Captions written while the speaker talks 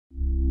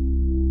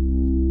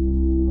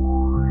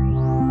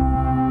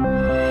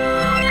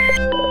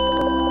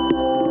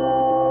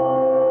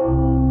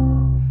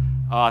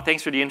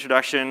Thanks for the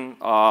introduction.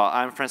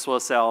 I'm Francois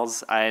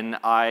Lascelles, and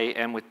I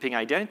am with Ping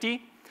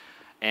Identity.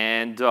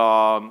 And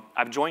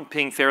I've joined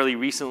Ping fairly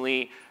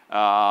recently,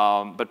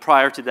 but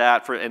prior to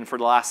that, for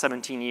the last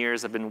 17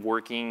 years, I've been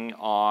working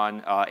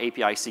on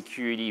API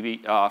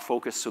security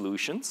focused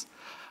solutions.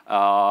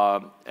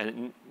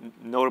 And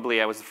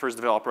notably, I was the first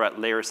developer at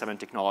Layer 7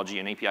 Technology,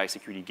 an API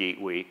security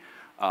gateway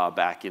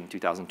back in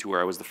 2002,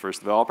 where I was the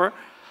first developer.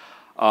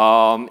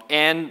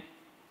 And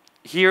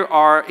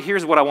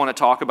here's what I want to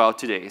talk about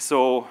today.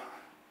 So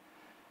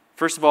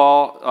first of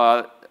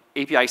all,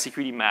 API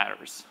security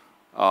matters.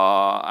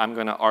 I'm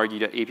going to argue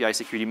that API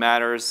security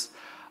matters.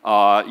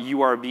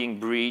 You are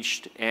being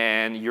breached,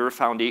 and your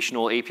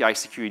foundational API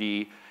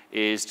security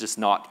is just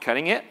not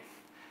cutting it.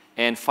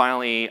 And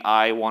finally,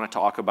 I want to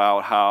talk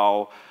about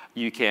how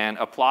you can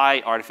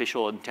apply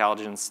artificial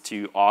intelligence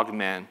to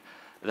augment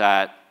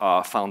that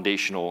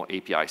foundational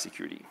API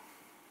security.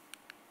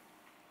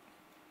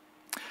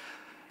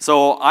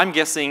 So I'm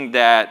guessing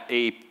that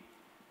a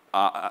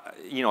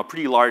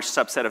pretty large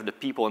subset of the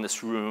people in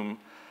this room,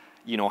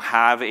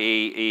 have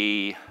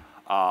a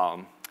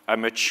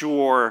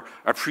mature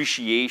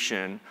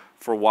appreciation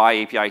for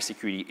why API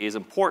security is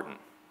important.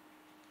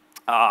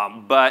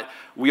 But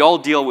we all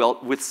deal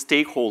with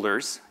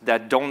stakeholders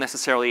that don't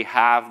necessarily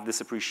have this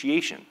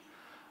appreciation.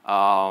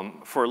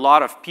 For a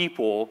lot of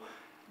people,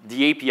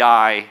 the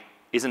API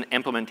is an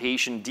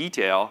implementation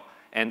detail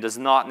and does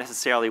not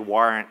necessarily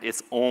warrant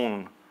its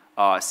own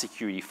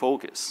security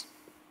focus.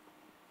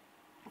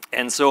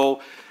 And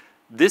so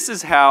this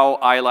is how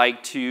I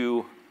like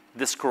to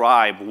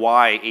describe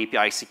why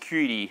API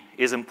security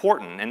is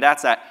important, and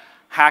that's that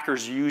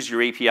hackers use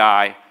your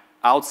API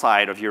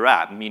outside of your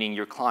app, meaning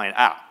your client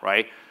app,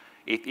 right?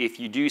 If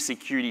you do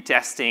security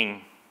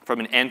testing from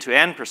an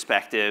end-to-end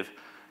perspective,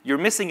 you're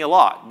missing a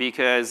lot,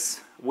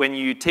 because when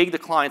you take the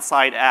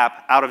client-side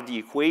app out of the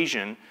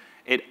equation,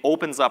 it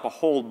opens up a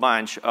whole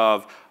bunch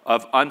of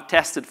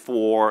untested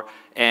for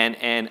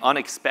and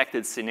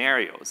unexpected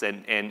scenarios.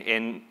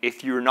 And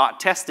if you're not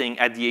testing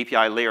at the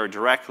API layer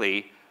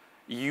directly,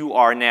 you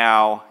are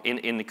now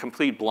in the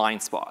complete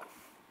blind spot.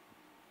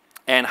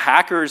 And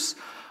hackers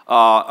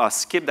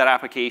skip that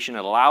application.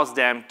 It allows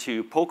them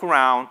to poke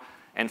around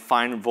and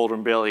find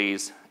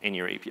vulnerabilities in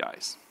your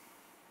APIs.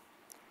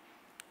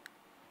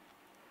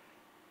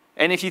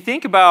 And if you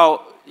think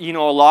about a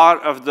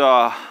lot of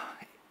the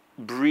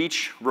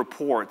breach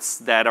reports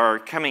that are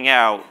coming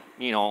out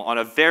on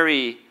a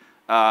very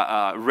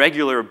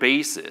regular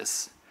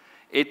basis,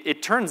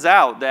 it turns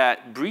out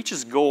that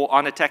breaches go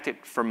undetected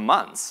for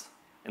months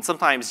and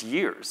sometimes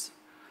years.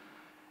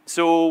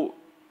 So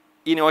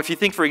if you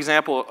think, for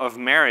example, of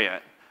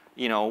Marriott,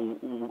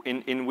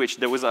 in which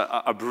there was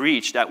a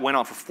breach that went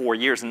on for 4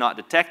 years and not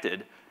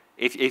detected,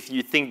 if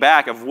you think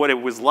back of what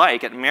it was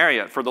like at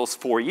Marriott for those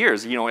 4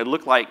 years, it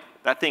looked like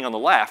that thing on the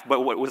left,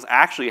 but what was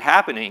actually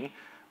happening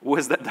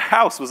was that the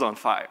house was on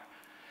fire.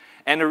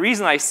 And the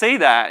reason I say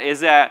that is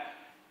that,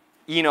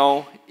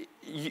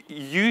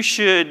 you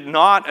should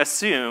not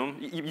assume,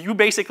 you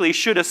basically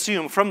should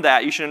assume from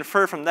that, you should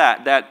infer from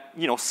that,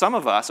 some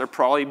of us are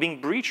probably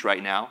being breached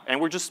right now, and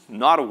we're just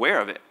not aware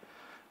of it.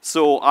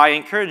 So I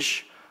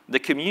encourage the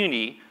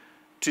community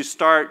to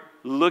start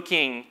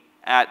looking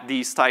at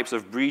these types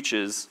of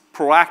breaches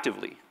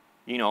proactively,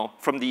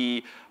 from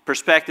the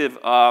perspective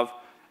of,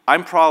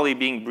 I'm probably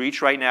being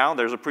breached right now,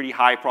 there's a pretty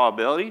high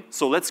probability,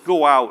 so let's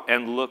go out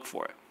and look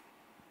for it.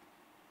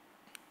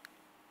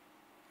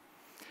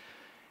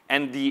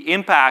 And the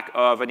impact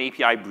of an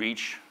API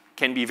breach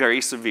can be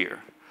very severe.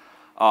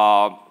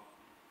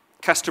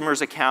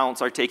 Customers'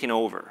 accounts are taken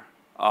over.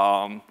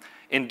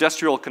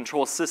 Industrial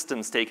control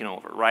systems taken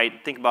over, right?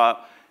 Think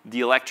about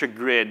the electric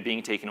grid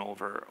being taken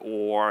over,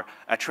 or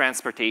a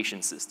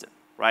transportation system,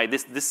 right?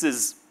 This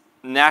is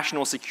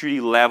national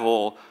security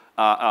level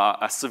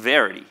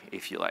severity,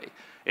 if you like.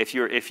 If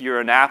you're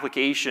an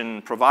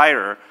application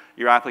provider,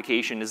 your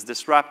application is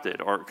disrupted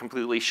or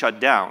completely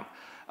shut down.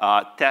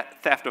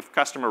 Theft of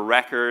customer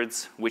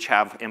records, which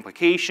have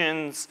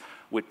implications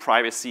with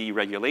privacy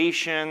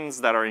regulations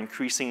that are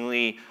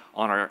increasingly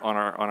on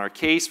our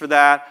case for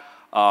that.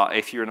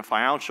 If you're in the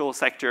financial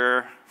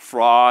sector,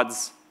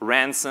 frauds,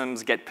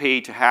 ransoms get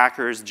paid to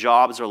hackers,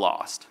 jobs are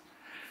lost.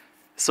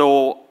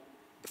 So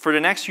for the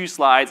next few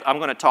slides, I'm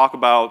going to talk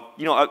about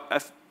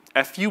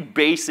a few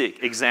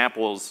basic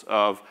examples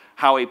of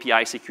how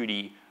API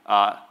security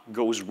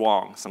goes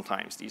wrong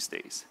sometimes these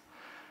days.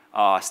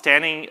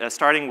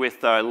 Starting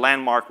with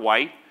Landmark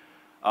White,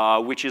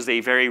 which is a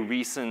very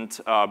recent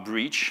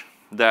breach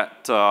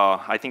that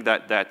I think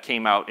that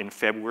came out in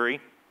February.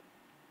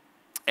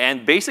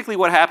 And basically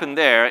what happened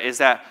there is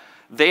that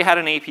they had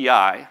an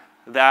API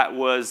that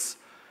was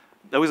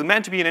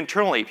meant to be an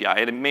internal API,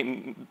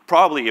 and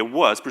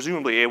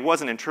presumably it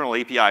was an internal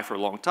API for a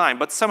long time,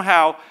 but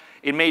somehow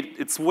it made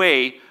its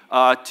way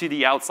to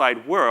the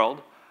outside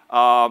world,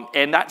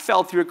 and that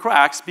fell through the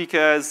cracks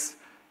because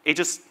it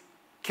just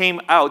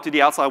came out to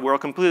the outside world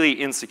completely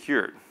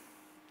insecure.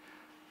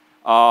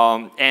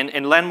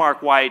 And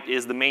Landmark White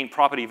is the main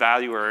property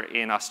valuer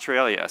in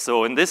Australia.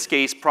 So in this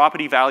case,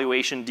 property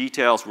valuation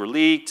details were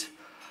leaked,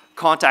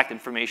 contact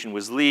information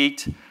was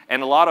leaked,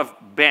 and a lot of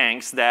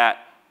banks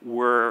that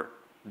were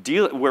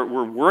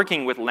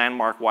working with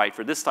Landmark White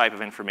for this type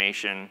of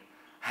information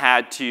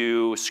had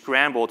to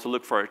scramble to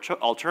look for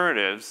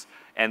alternatives,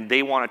 and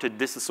they wanted to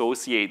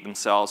disassociate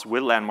themselves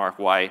with Landmark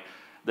White.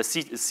 The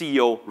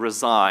CEO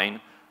resigned.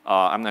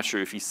 I'm not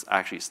sure if he's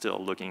actually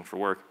still looking for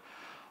work.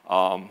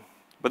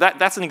 But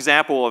that's an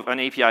example of an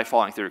API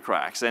falling through the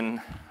cracks.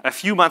 And a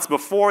few months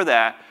before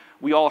that,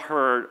 we all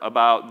heard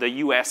about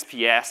the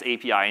USPS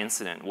API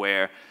incident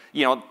where,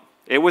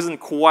 it wasn't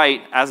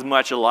quite as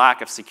much a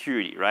lack of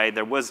security, right?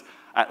 There was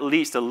at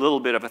least a little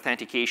bit of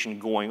authentication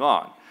going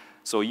on.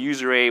 So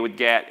user A would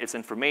get its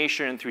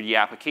information through the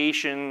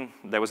application.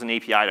 There was an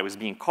API that was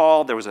being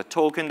called. There was a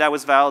token that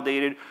was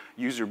validated.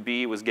 User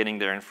B was getting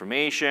their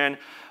information.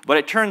 But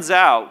it turns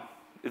out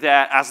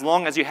that as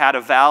long as you had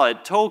a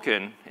valid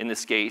token, in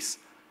this case,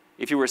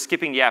 if you were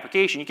skipping the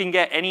application, you can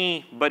get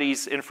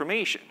anybody's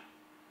information.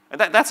 And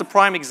that's a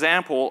prime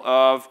example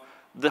of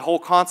the whole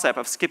concept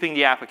of skipping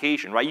the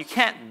application, right? You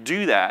can't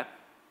do that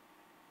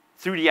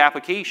through the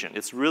application.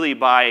 It's really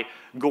by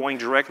going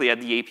directly at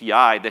the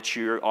API that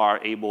you are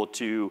able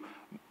to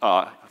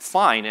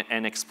find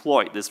and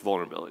exploit this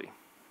vulnerability.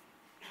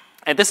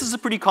 And this is a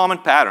pretty common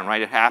pattern,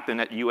 right? It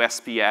happened at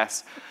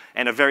USPS,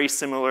 and a very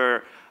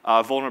similar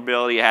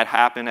vulnerability had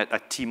happened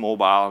at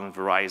T-Mobile and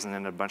Verizon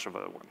and a bunch of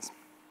other ones.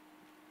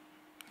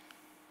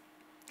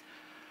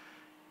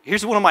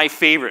 Here's one of my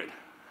favorite.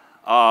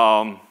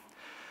 And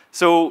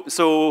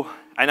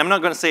I'm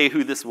not going to say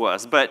who this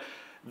was, but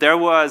there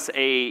was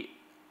a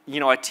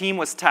team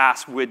was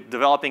tasked with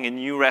developing a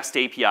new REST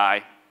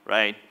API,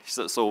 right?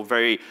 So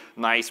very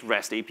nice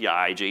REST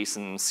API,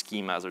 JSON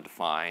schemas are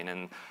defined,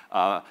 and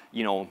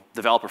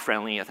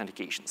developer-friendly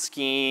authentication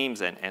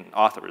schemes and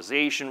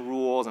authorization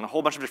rules, and a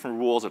whole bunch of different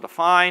rules are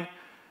defined.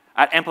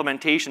 At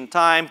implementation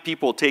time,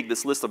 people take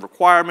this list of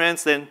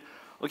requirements, and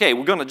okay,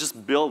 we're going to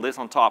just build this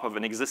on top of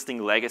an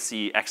existing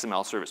legacy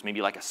XML service,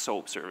 maybe like a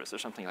SOAP service or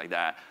something like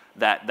that,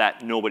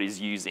 that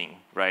nobody's using,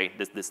 right?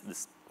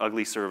 This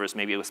ugly service,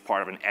 maybe it was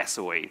part of an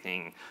SOA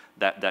thing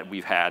that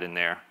we've had in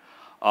there.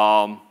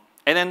 And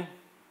then,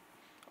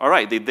 all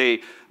right, they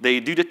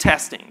do the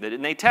testing.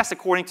 And they test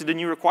according to the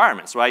new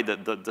requirements, right?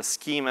 The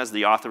schemas,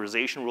 the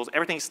authorization rules,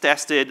 everything's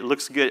tested, it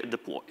looks good, it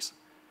deploys.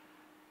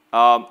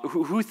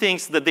 Who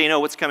thinks that they know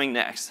what's coming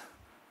next?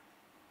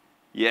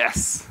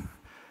 Yes.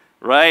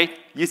 Right?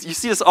 You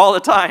see this all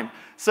the time.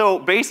 So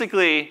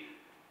basically,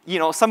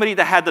 somebody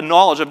that had the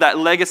knowledge of that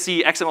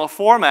legacy XML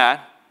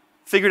format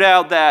figured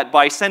out that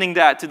by sending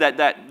that to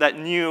that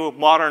new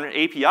modern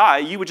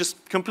API, you would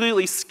just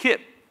completely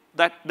skip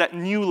that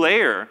new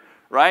layer,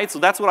 right? So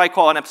that's what I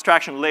call an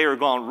abstraction layer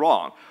gone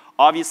wrong.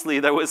 Obviously,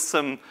 there was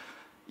some,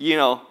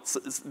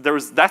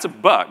 that's a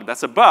bug.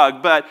 That's a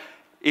bug. But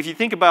if you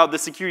think about the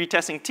security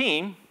testing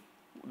team,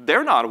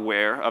 they're not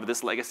aware of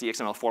this legacy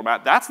XML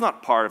format. That's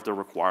not part of the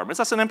requirements.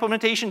 That's an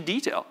implementation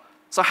detail.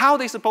 So how are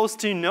they supposed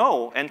to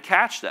know and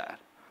catch that,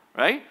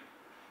 right?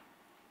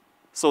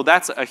 So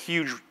that's a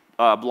huge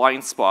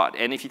blind spot.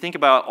 And if you think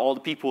about all the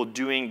people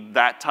doing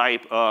that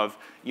type of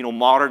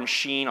modern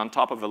sheen on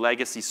top of a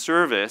legacy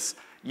service,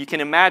 you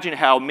can imagine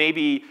how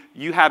maybe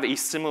you have a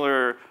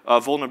similar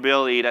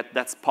vulnerability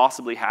that's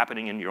possibly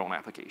happening in your own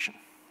application.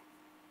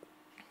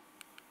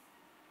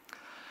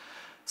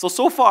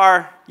 So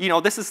far,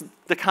 this is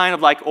the kind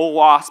of like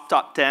OWASP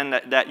top 10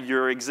 that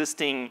your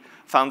existing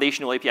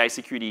foundational API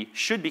security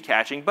should be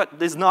catching,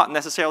 but is not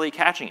necessarily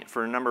catching it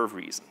for a number of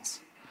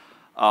reasons.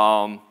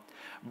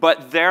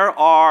 But there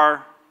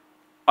are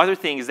other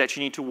things that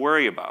you need to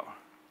worry about.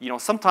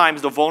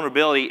 Sometimes the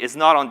vulnerability is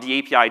not on the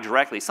API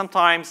directly.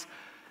 Sometimes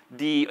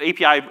the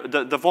API,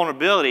 the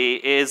vulnerability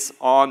is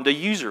on the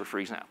user, for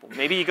example.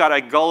 Maybe you got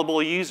a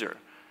gullible user,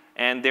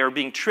 and they're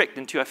being tricked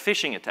into a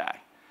phishing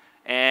attack.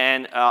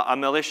 And a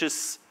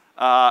malicious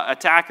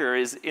attacker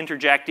is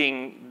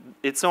interjecting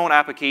its own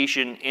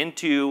application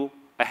into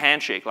a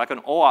handshake, like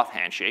an OAuth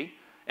handshake,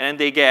 and then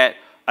they get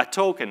a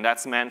token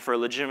that's meant for a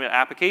legitimate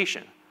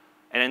application.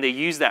 And then they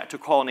use that to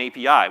call an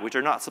API, which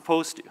they're not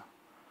supposed to.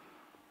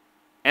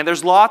 And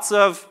there's lots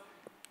of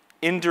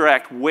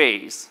indirect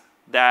ways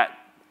that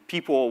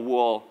people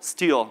will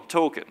steal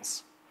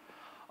tokens.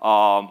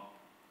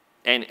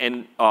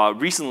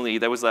 Recently,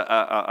 there was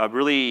a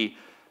really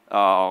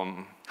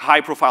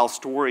high-profile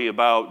story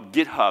about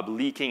GitHub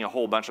leaking a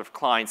whole bunch of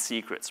client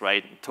secrets,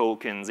 right?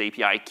 Tokens,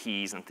 API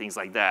keys, and things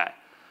like that.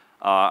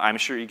 I'm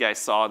sure you guys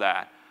saw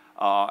that.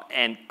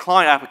 And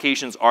client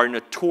applications are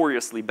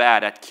notoriously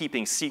bad at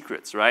keeping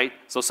secrets, right?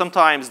 So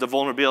sometimes the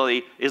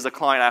vulnerability is a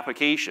client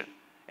application.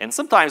 And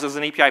sometimes as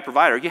an API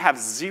provider, you have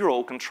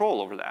zero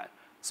control over that.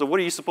 So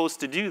what are you supposed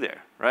to do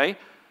there, right?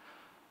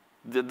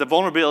 The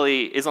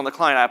vulnerability is on the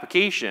client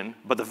application,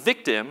 but the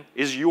victim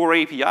is your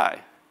API.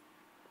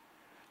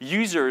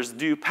 users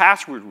do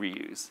password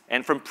reuse.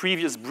 And from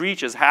previous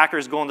breaches,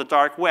 hackers go on the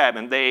dark web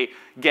and they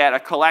get a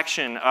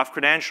collection of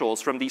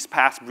credentials from these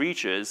past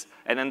breaches,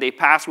 and then they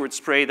password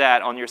spray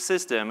that on your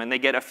system, and they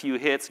get a few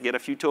hits, get a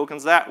few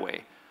tokens that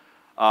way.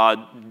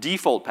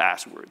 Default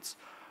passwords,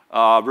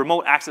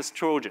 remote access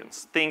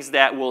Trojans, things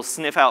that will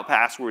sniff out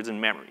passwords in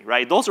memory,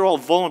 right? Those are all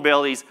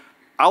vulnerabilities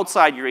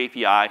outside your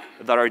API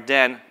that are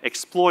then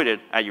exploited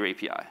at your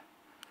API.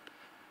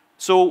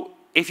 So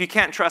if you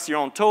can't trust your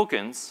own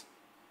tokens,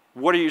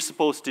 what are you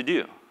supposed to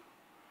do?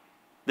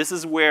 This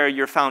is where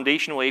your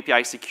foundational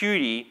API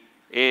security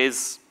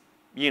is,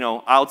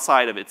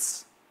 outside of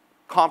its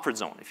comfort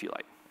zone, if you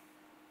like.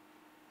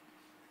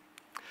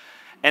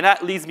 And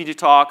that leads me to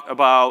talk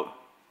about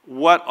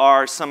what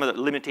are some of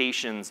the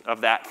limitations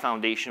of that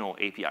foundational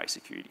API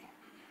security.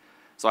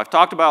 So I've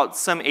talked about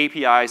some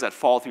APIs that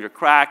fall through the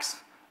cracks,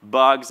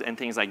 bugs, and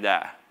things like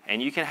that.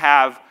 And you can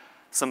have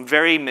some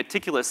very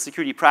meticulous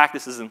security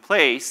practices in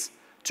place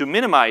to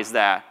minimize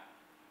that,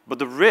 but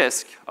the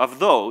risk of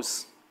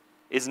those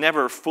is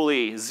never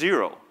fully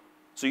zero.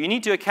 So you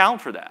need to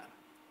account for that.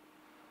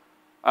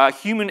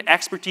 Human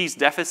expertise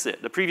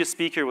deficit. The previous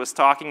speaker was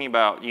talking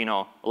about,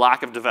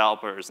 lack of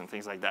developers and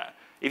things like that.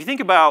 If you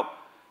think about,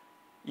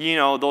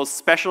 those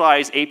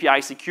specialized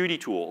API security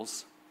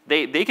tools,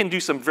 they can do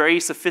some very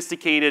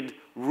sophisticated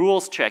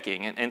rules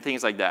checking and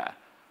things like that.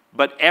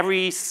 But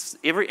every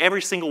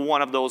single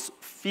one of those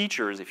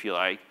features, if you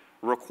like,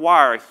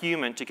 require a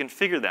human to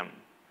configure them.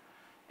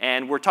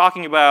 And we're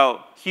talking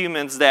about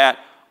humans that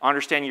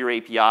understand your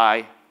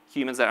API,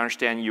 humans that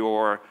understand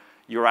your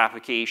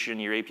application,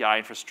 your API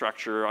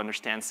infrastructure,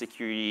 understand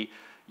security,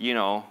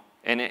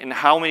 and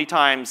how many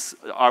times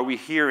are we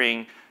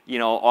hearing,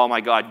 oh my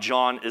God,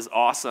 John is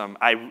awesome.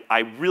 I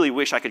really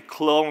wish I could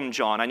clone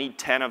John. I need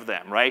 10 of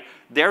them, right?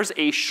 There's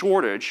a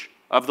shortage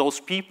of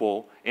those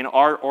people in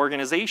our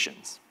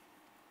organizations.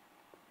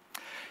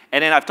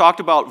 And then I've talked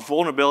about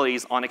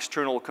vulnerabilities on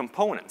external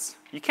components.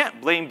 You can't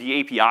blame the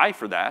API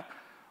for that,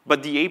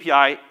 but the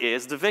API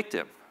is the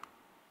victim.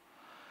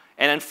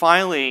 And then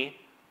finally,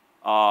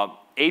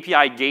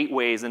 API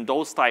gateways and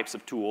those types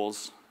of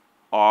tools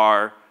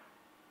are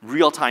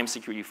real-time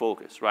security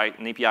focused, right?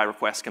 An API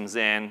request comes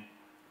in,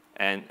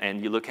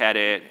 and you look at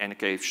it, and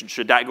okay,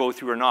 should that go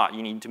through or not?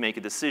 You need to make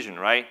a decision,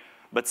 right?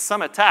 But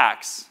some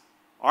attacks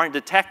aren't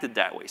detected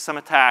that way. Some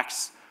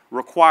attacks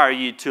require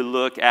you to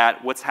look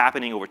at what's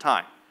happening over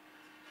time.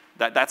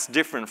 That's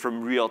different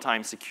from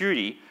real-time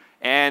security.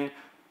 And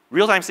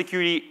real-time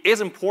security is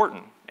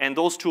important, and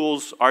those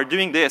tools are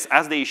doing this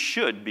as they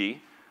should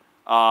be,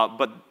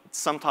 but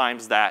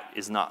sometimes that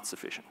is not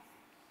sufficient.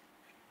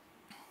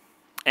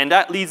 And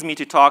that leads me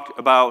to talk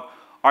about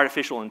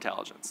artificial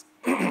intelligence.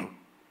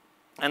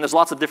 And there's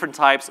lots of different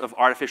types of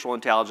artificial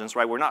intelligence,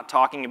 right? We're not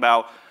talking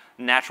about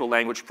natural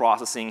language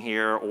processing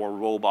here or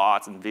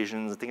robots and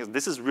visions and things.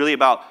 This is really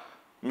about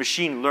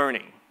machine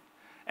learning.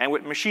 And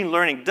what machine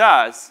learning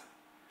does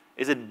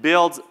is it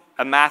builds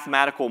a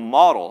mathematical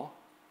model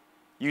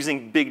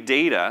using big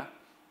data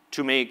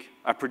to make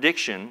a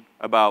prediction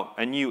about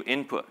a new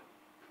input.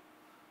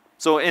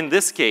 So in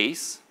this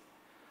case,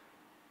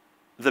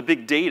 the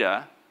big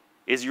data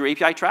is your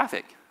API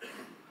traffic.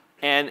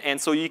 And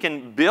so you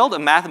can build a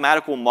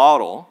mathematical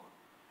model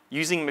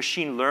using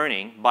machine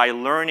learning by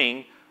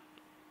learning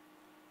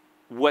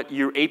what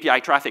your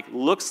API traffic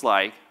looks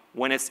like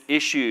when it's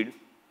issued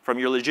from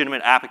your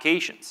legitimate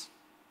applications.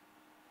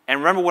 And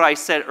remember what I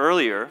said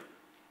earlier,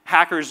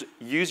 hackers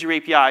use your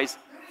APIs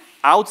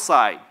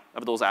outside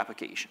of those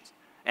applications.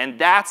 And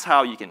that's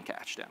how you can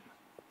catch them.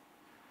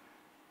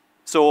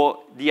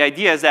 So the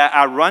idea is that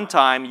at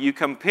runtime, you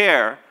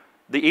compare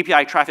the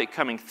API traffic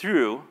coming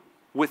through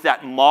with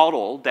that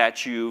model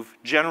that you've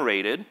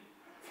generated,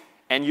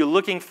 and you're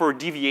looking for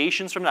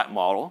deviations from that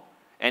model,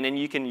 and then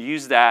you can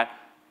use that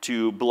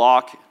to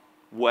block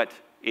what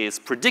is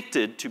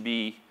predicted to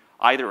be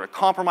either a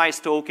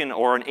compromised token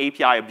or an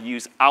API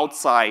abuse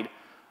outside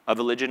of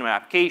a legitimate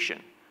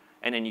application.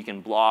 And then you can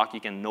block,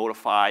 you can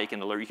notify, you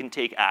can alert, you can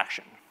take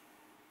action.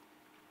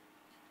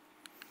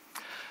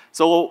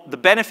 So the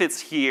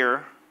benefits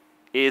here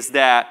is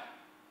that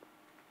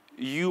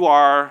you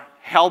are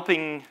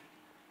helping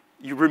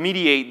you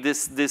remediate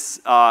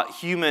this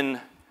human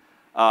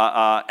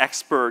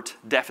expert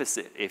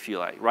deficit, if you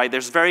like, right?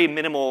 There's very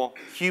minimal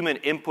human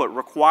input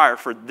required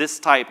for this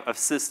type of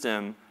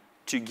system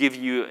to give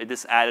you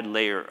this added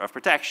layer of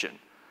protection.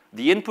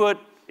 The input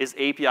is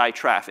API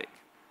traffic.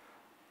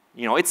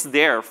 It's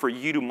there for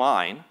you to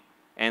mine,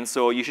 and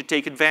so you should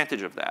take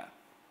advantage of that.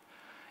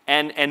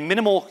 And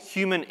minimal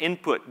human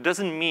input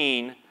doesn't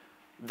mean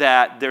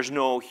that there's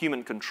no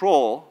human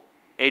control.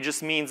 It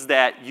just means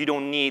that you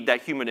don't need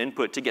that human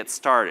input to get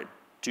started,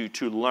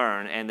 to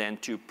learn, and then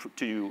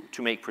to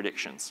make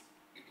predictions.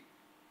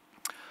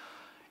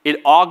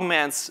 It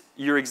augments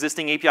your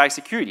existing API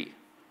security.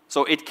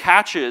 So it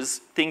catches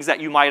things that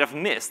you might have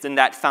missed in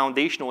that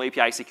foundational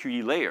API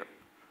security layer,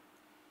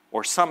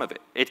 or some of it.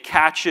 It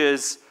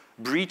catches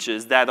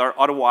breaches that are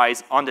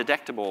otherwise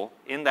undetectable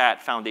in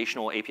that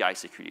foundational API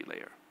security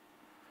layer.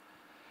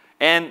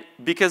 And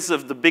because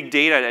of the big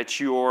data that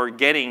you're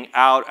getting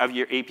out of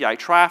your API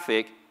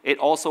traffic, it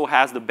also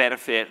has the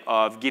benefit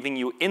of giving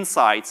you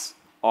insights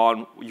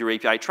on your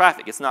API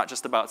traffic. It's not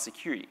just about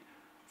security.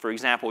 For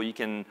example, you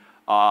can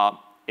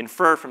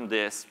infer from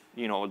this,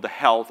 the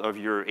health of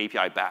your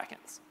API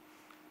backends.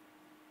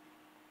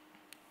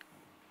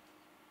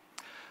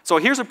 So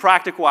here's a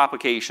practical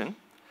application.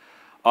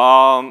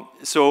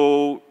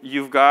 So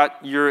you've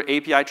got your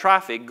API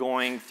traffic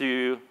going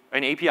through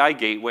an API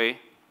gateway.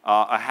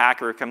 A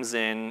hacker comes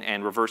in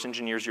and reverse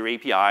engineers your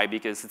API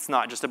because it's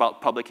not just about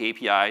public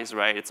APIs,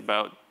 right? It's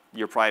about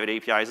your private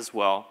APIs as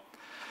well.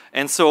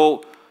 And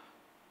so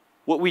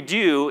what we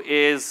do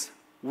is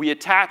we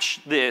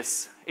attach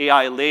this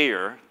AI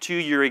layer to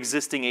your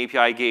existing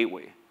API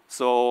gateway.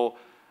 So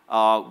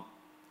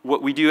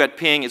what we do at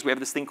Ping is we have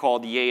this thing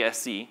called the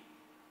ASE,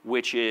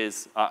 which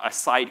is a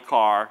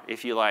sidecar,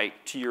 if you like,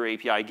 to your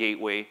API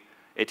gateway.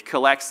 It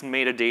collects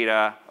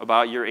metadata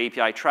about your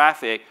API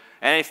traffic,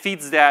 and it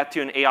feeds that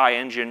to an AI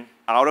engine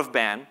out of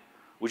band,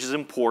 which is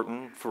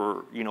important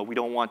for, we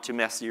don't want to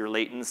mess your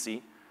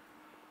latency.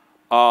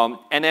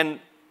 And then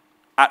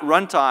at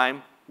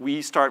runtime,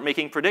 we start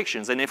making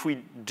predictions. And if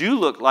we do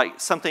look like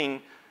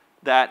something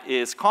that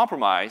is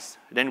compromised,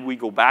 then we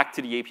go back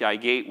to the API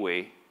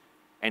gateway,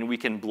 and we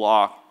can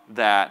block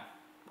that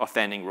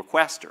offending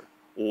requester.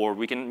 Or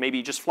we can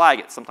maybe just flag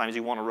it. Sometimes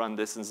you want to run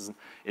this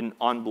in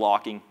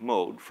unblocking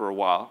mode for a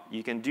while.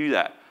 You can do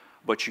that.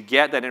 But you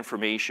get that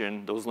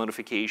information, those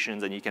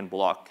notifications, and you can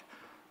block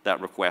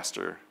that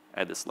requester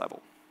at this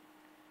level.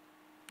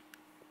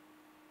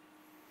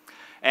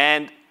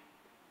 And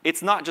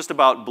it's not just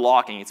about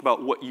blocking. It's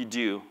about what you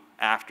do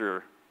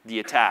after the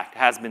attack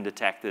has been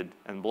detected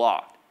and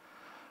blocked.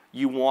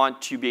 You want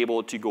to be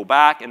able to go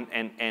back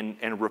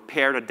and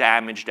repair the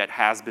damage that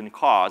has been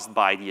caused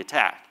by the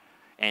attack.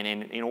 And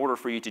in order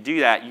for you to do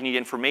that, you need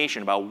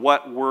information about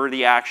what were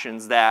the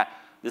actions that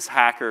this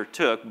hacker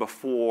took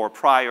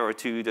prior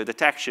to the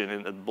detection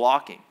and the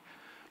blocking.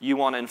 You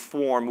want to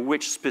inform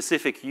which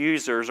specific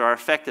users are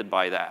affected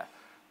by that.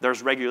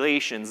 There's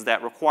regulations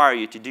that require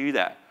you to do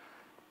that.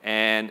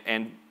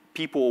 And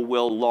people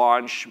will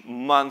launch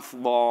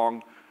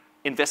month-long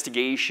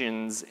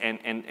investigations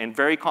and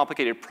very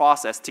complicated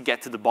process to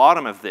get to the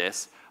bottom of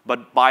this.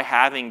 But by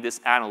having this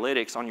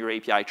analytics on your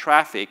API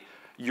traffic,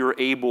 you're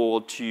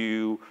able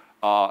to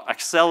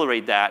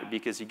accelerate that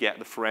because you get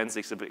the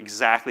forensics of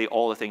exactly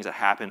all the things that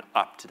happen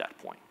up to that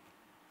point.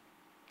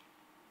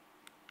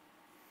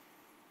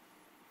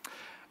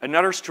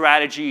 Another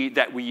strategy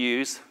that we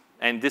use,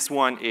 and this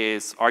one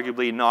is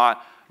arguably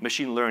not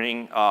machine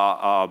learning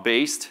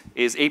based,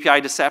 is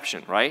API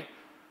deception, right?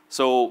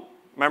 So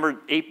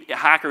remember,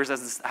 hackers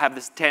have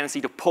this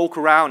tendency to poke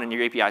around in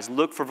your APIs,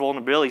 look for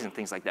vulnerabilities and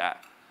things like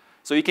that.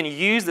 So you can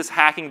use this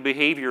hacking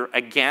behavior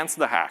against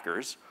the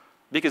hackers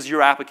because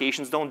your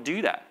applications don't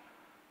do that.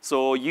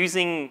 So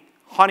using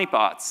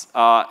honeypots,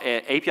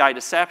 API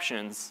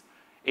deceptions,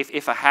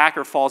 if a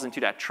hacker falls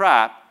into that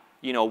trap,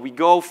 we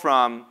go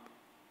from,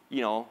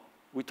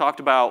 we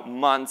talked about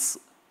months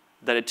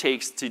that it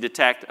takes to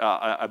detect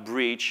a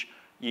breach,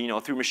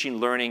 through machine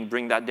learning,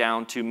 bring that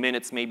down to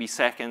minutes, maybe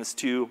seconds,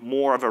 to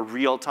more of a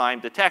real-time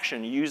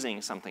detection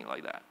using something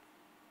like that.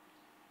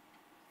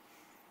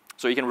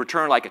 So you can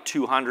return like a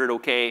 200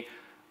 OK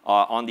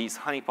on these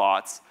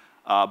honeypots,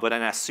 but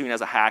then as soon as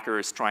a hacker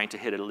is trying to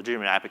hit a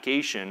legitimate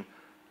application,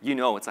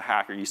 it's a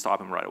hacker, you stop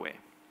him right away.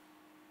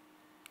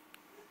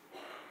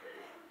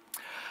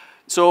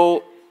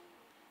 So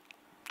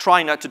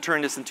trying not to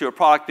turn this into a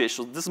product pitch,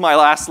 so this is my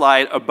last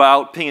slide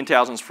about Ping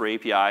Intelligence for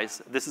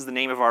APIs. This is the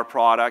name of our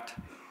product.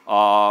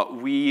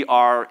 We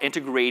are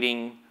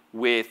integrating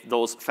with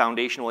those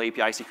foundational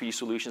API security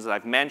solutions that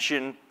I've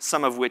mentioned,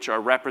 some of which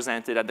are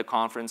represented at the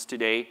conference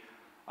today.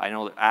 I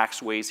know that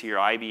Axway's here,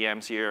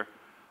 IBM's here,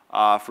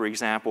 for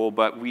example,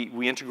 but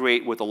we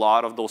integrate with a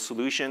lot of those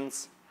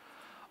solutions.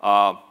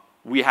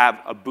 We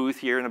have a booth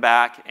here in the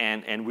back,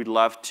 and we'd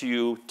love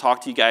to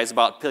talk to you guys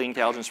about Ping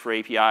Intelligence for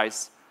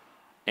APIs.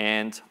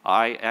 And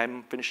I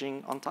am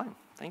finishing on time.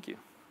 Thank you.